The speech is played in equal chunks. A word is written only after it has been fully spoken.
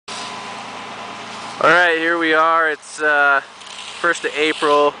Alright, here we are. It's 1st of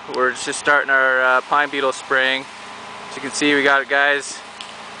April. We're just starting our pine beetle spraying. As you can see, we got guys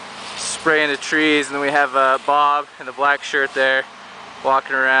spraying the trees, and then we have Bob in the black shirt there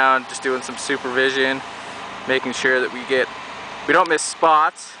walking around just doing some supervision, making sure that we don't miss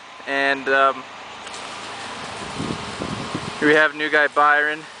spots. And here we have new guy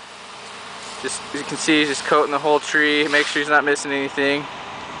Byron. Just, as you can see, he's just coating the whole tree, make sure he's not missing anything.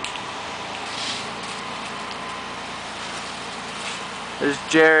 There's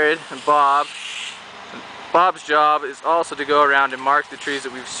Jared and Bob. Bob's job is also to go around and mark the trees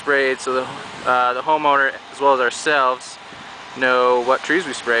that we've sprayed, so the homeowner as well as ourselves know what trees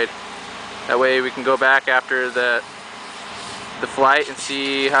we sprayed. That way we can go back after the flight and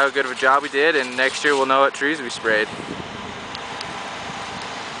see how good of a job we did, and next year we'll know what trees we sprayed.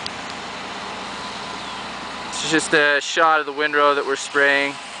 This is just a shot of the windrow that we're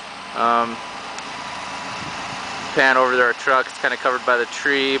spraying. Pan over to our truck. It's kind of covered by the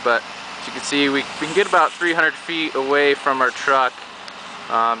tree, but as you can see, we can get about 300 feet away from our truck.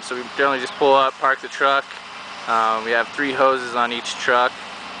 So we generally just pull up, park the truck. We have 3 hoses on each truck,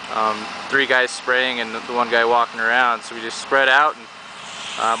 3 guys spraying and the 1 guy walking around. So we just spread out,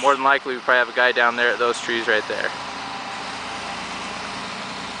 and more than likely we probably have a guy down there at those trees right there.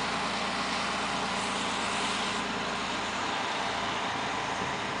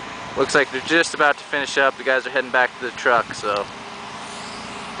 Looks like they're just about to finish up. The guys are heading back to the truck, so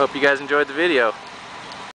hope you guys enjoyed the video.